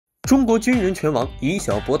中国军人拳王以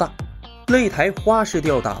小博大，擂台花式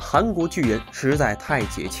吊打韩国巨人实在太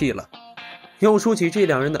解气了。要说起这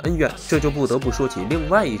两人的恩怨，这就不得不说起另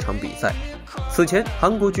外一场比赛。此前，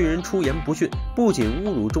韩国巨人出言不逊，不仅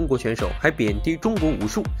侮辱中国选手，还贬低中国武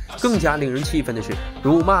术。更加令人气愤的是，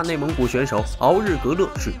辱骂内蒙古选手敖日格勒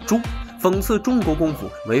是猪，讽刺中国功夫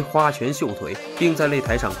为花拳绣腿，并在擂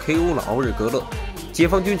台上 KO 了敖日格勒。解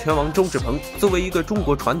放军拳王周志鹏作为一个中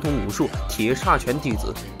国传统武术铁煞拳弟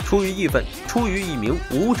子，出于义愤，出于一名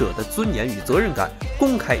武者的尊严与责任感，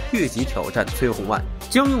公开越级挑战崔洪万，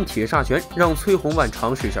将用铁煞拳让崔洪万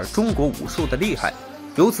尝试一下中国武术的厉害。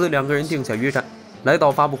由此，两个人定下约战。来到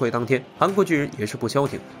发布会当天，韩国巨人也是不消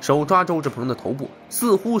停，手抓周志鹏的头部，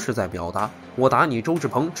似乎是在表达我打你周志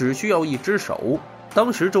鹏只需要一只手。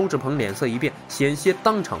当时周志鹏脸色一变，险些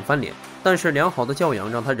当场翻脸，但是良好的教养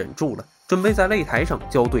让他忍住了，准备在擂台上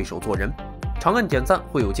教对手做人。长按点赞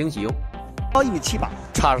会有惊喜哟！高1.7米吧，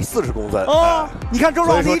差40公分哦！你看周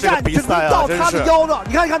老师一站，只能到他的腰那，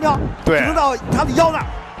你看没有？对，只能到他的腰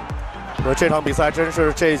那。这场比赛真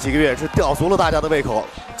是这几个月是吊足了大家的胃口，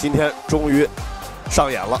今天终于上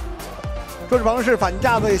演了。周志鹏是反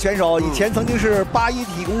架队选手，以前曾经是81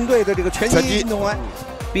体工队的这个拳击运动员。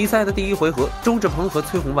比赛的第一回合，周志鹏和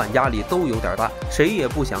崔洪万压力都有点大，谁也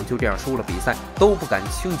不想就这样输了比赛，都不敢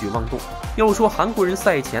轻举妄动。要说韩国人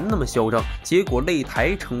赛前那么嚣张，结果擂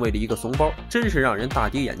台成为了一个怂包，真是让人大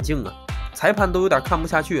跌眼镜啊！裁判都有点看不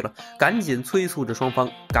下去了，赶紧催促着双方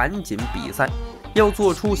赶紧比赛，要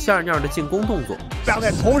做出像样的进攻动作。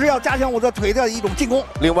同时要加强我的腿的一种进攻。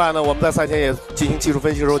另外呢，我们在赛前也进行技术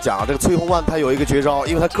分析的时候讲，这个崔洪万他有一个绝招，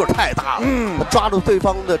因为他个儿太大了，他抓住对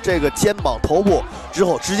方的这个肩膀、头部之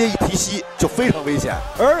后，直接一提膝就非常危险。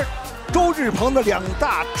而周志鹏的2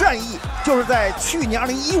大战役，就是在去年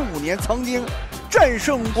2015年曾经战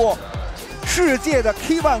胜过世界的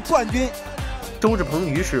K1 冠军。周志鹏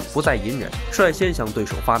于是不再隐忍，率先向对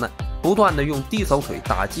手发难，不断的用低扫腿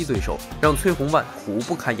打击对手，让崔洪万苦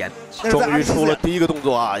不堪言。终于出了第一个动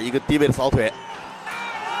作啊，一个低位的扫腿。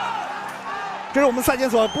这是我们赛前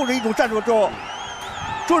所布置一种战术之后，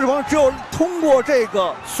周志鹏只有通过这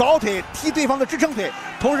个扫腿踢对方的支撑腿，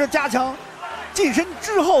同时加强近身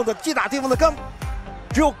之后的击打对方的肝，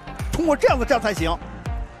只有通过这样才行。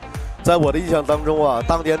在我的印象当中啊，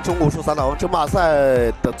当年中国武术3大王争霸赛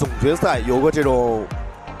的总决赛有过这种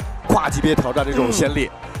跨级别挑战的这种先例。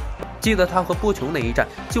记得他和波球那一战，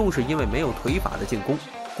就是因为没有腿法的进攻，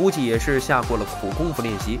估计也是下过了苦功夫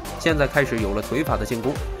练习，现在开始有了腿法的进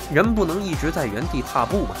攻。人不能一直在原地踏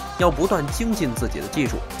步嘛，要不断精进自己的技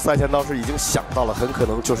术。赛前当时已经想到了，很可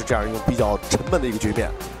能就是这样一个比较沉闷的一个局面。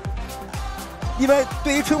因为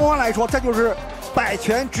对于崔洪万来说，他就是摆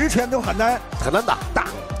拳、直拳都很难打。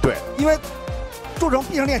对，因为周志鹏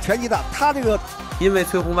毕竟练拳击的，他这个因为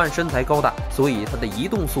崔洪万身材高大，所以他的移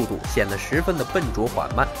动速度显得十分的笨拙缓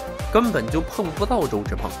慢，根本就碰不到周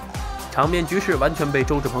志鹏。场面局势完全被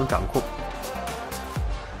周志鹏掌控。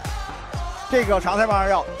这个场裁判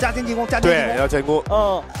要加强进攻，对，要进攻。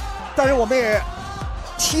但是我们也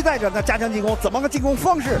期待着那加强进攻，怎么个进攻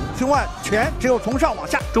方式？崔洪万拳只有从上往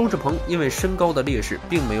下。周志鹏因为身高的劣势，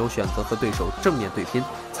并没有选择和对手正面对拼，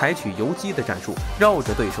采取游击的战术，绕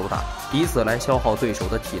着对手打，以此来消耗对手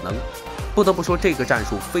的体能。不得不说，这个战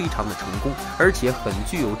术非常的成功，而且很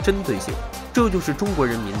具有针对性。这就是中国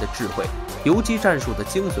人民的智慧，游击战术的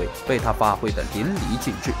精髓被他发挥的淋漓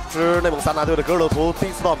尽致。是内蒙3大队的格勒图第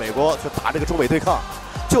一次到美国去打这个中美对抗，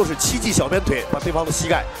就是7记小鞭腿把对方的膝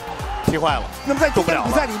盖踢坏了。那么在今天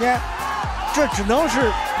比赛里面，这只能是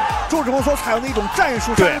周志鹏所采用的一种战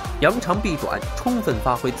术。对，扬长避短，充分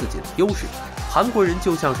发挥自己的优势。韩国人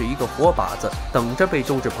就像是一个活靶子，等着被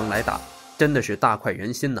周志鹏来打，真的是大快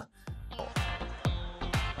人心呢。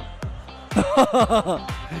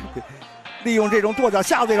利用这种跺脚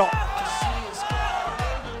吓对手，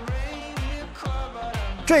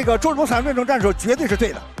这个周志鹏采用这种战术绝对是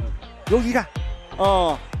对的，游击战。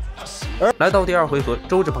来到第2回合，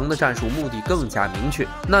周志鹏的战术目的更加明确，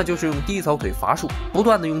那就是用低扫腿伐术，不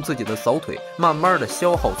断的用自己的扫腿，慢慢的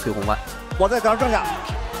消耗崔洪万。我在脚正下，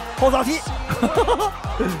后扫踢。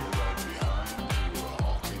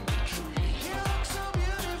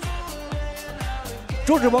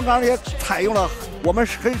周志鹏刚才也采用了我们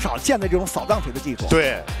很少见的这种扫荡腿的技术。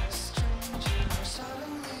对。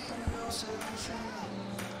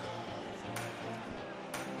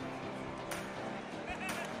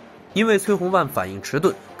因为崔洪万反应迟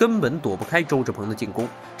钝，根本躲不开周志鹏的进攻，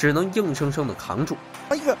只能硬生生的扛住。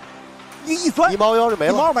一钻，一猫腰就没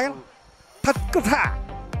了，他更菜。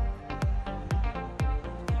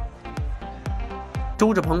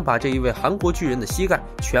周志鹏把这一位韩国巨人的膝盖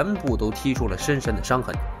全部都踢出了深深的伤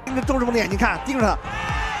痕。盯着周志鹏的眼睛看，盯着他，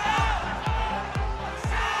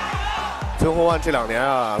崔洪万这2年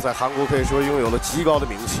啊，在韩国可以说拥有了极高的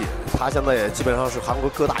名气，他现在也基本上是韩国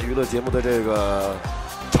各大娱乐节目的这个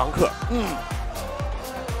常客。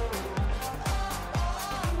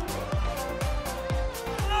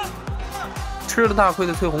吃了大亏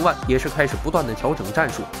的崔洪万也是开始不断的调整战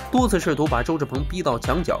术，多次试图把周志鹏逼到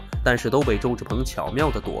墙角，但是都被周志鹏巧妙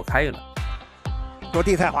的躲开了。说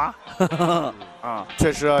地太滑，啊，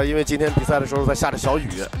确实啊，因为今天比赛的时候在下着小雨，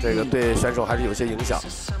这个对选手还是有些影响。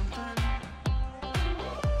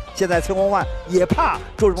现在崔洪万也怕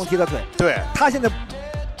周志鹏踢他腿，对他现在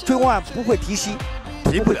崔洪万不会提膝，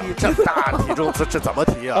提不了这么大体重，这怎么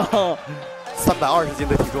提啊？320斤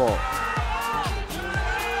的体重。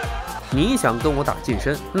你想跟我打近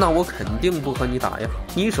身，那我肯定不和你打呀！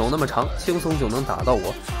你手那么长，轻松就能打到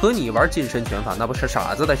我，和你玩近身拳法，那不是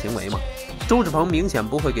傻子的行为吗？周志鹏明显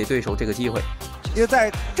不会给对手这个机会，因为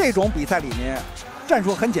在这种比赛里面，战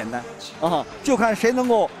术很简单啊，就看谁能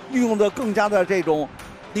够运用的更加的这种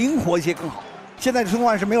灵活一些更好。现在崔洪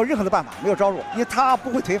万是没有任何的办法，没有招数，因为他不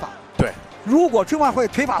会腿法。对，如果崔洪万会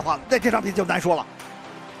腿法的话，那这场比赛就难说了。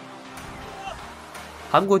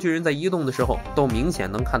韩国巨人在移动的时候，都明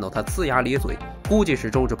显能看到他龇牙咧嘴，估计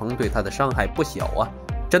是周志鹏对他的伤害不小啊！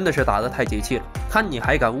真的是打得太解气了，看你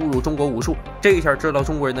还敢侮辱中国武术，这一下知道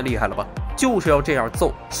中国人的厉害了吧？就是要这样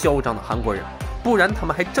揍嚣张的韩国人，不然他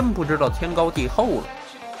们还真不知道天高地厚了。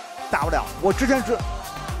打不了，我之前是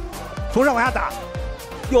从上往下打，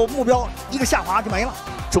有目标一个下滑就没了。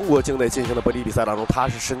中国境内进行的搏击比赛当中，他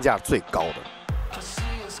是身价最高的。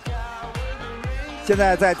现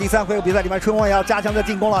在在第3回合比赛里面，崔洪万要加强的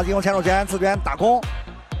进攻了，进攻前手拳、刺拳、打空。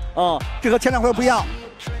这和前2回合不一样，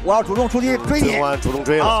我要主动出击追你。崔洪万主动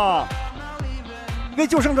追了啊，因为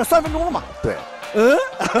就剩这3分钟了嘛。对，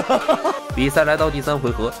比赛来到第3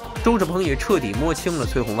回合，周志鹏也彻底摸清了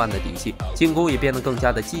崔洪万的底细，进攻也变得更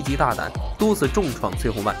加的积极大胆，多次重创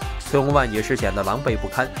崔洪万。崔洪万也是显得狼狈不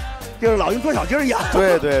堪，就是老鹰捉小鸡一样。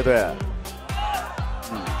对对对。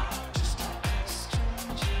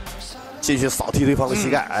继续扫踢对方的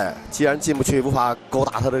膝盖，既然进不去，无法勾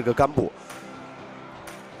打他的这个肝部。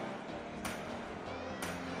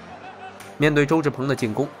面对周志鹏的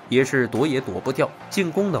进攻，也是躲也躲不掉。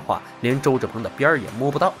进攻的话，连周志鹏的边儿也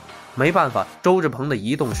摸不到。没办法，周志鹏的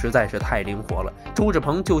移动实在是太灵活了。周志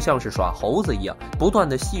鹏就像是耍猴子一样，不断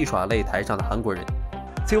的戏耍擂台上的韩国人。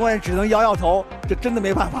崔洪万只能摇摇头，这真的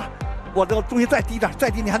没办法。我这个东西再低点，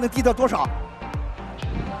再低，你还能低到多少？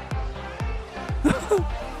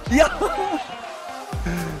呀！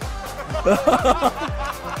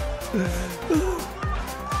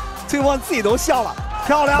崔洪万自己都笑了，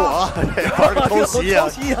漂亮！哇，这玩儿偷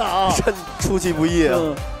袭啊，真出其不意啊！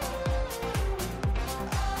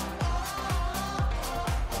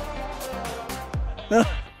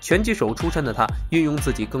拳击手出身的他，运用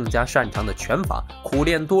自己更加擅长的拳法，苦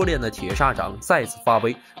练多练的铁砂掌再次发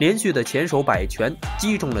威，连续的前手摆拳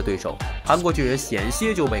击中了对手。韩国巨人险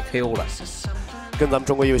些就被 KO 了。跟咱们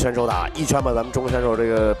中国一位选手打一拳把咱们中国选手这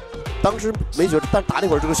个当时没觉得，但打那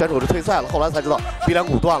会儿这个选手就退赛了，后来才知道鼻梁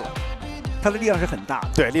骨断了。他的力量是很大的，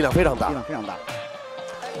对，力量非常大，力量非常大。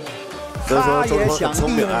所以说他也想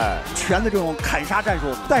利用哎，拳的这种砍杀战术，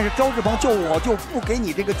但是周志鹏我就不给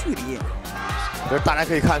你这个距离。其实大家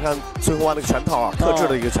可以看看崔洪万那个拳套啊，特制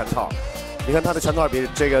的一个拳套，你看他的拳套比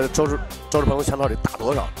这个周志鹏的拳套得大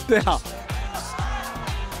多少？对啊。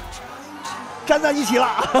粘在一起了，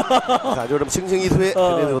看就这么轻轻一推。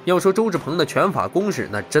要说周志鹏的拳法攻势，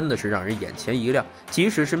那真的是让人眼前一亮。即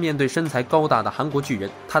使是面对身材高大的韩国巨人，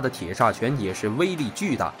他的铁砂拳也是威力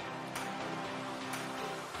巨大。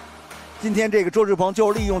今天这个周志鹏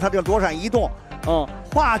就利用他这个躲闪移动，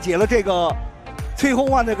化解了这个崔洪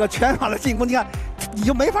万这个拳法的进攻。你看，你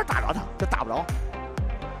就没法打着他，这打不着。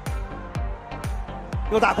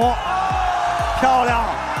又打空，漂亮，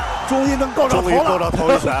终于能够着头了，够着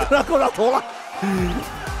头一拳，够着头了。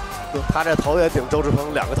他这头也顶周志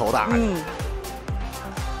鹏2个头大。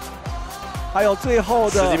还有最后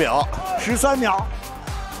的10几秒，13秒，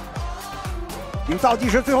已经倒计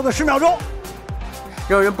时最后的10秒钟，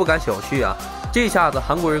让人不敢小觑啊！这下子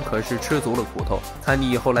韩国人可是吃足了苦头，看你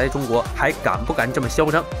以后来中国还敢不敢这么嚣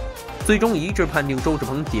张。最终一致判定周志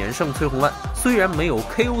鹏点胜崔洪万，虽然没有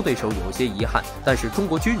KO 对手有些遗憾，但是中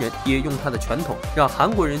国军人也用他的拳头让韩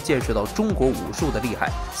国人见识到中国武术的厉害，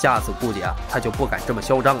下次估计他就不敢这么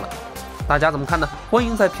嚣张了。大家怎么看呢？欢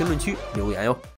迎在评论区留言哟。